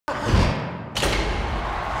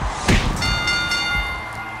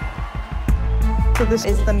So this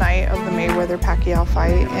is the night of the Mayweather-Pacquiao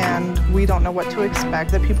fight, and we don't know what to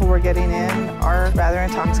expect. The people we're getting in are rather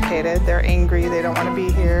intoxicated. They're angry. They don't want to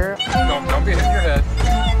be here. Don't be hitting your head.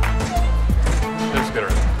 Just get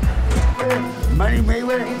her. Money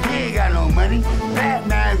Mayweather? He ain't got no money.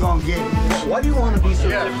 Pac-man gonna get it. Why do you want to be so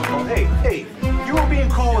difficult? Hey, you were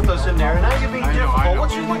being cool with us in there, and now you're being difficult.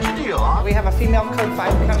 What's your deal, huh? We have a female code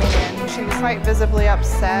 5 coming in. She's quite visibly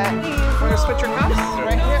upset. We're gonna switch your cuffs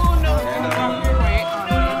right here. No.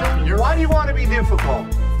 Why do you want to be difficult?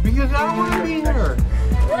 Because I don't want to be here.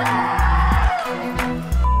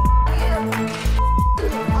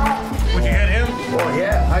 Would you hit him? Oh,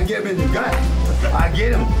 yeah. I get him in the gut. I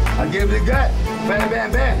get him in the gut. Bam,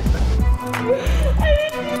 bam, bam. I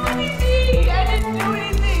didn't do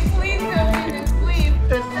anything. Please don't do this, please.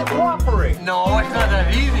 Then cooperate. No, it's not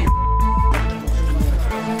that easy.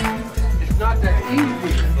 It's not that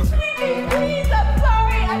easy. Please, I'm sorry.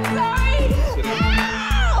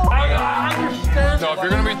 Ow! I understand. No, if you're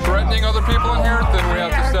going to be threatening other people in here, then we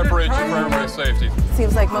have to separate you for everybody's safety.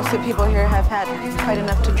 Seems like most of the people here have had quite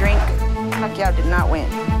enough to drink. Pacquiao did not win.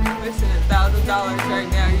 Missing $1,000 right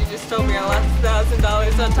now. You just told me I lost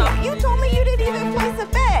 $1,000 on top. You told me you didn't even place a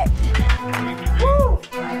bet. Woo!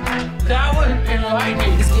 That was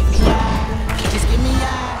enlightening.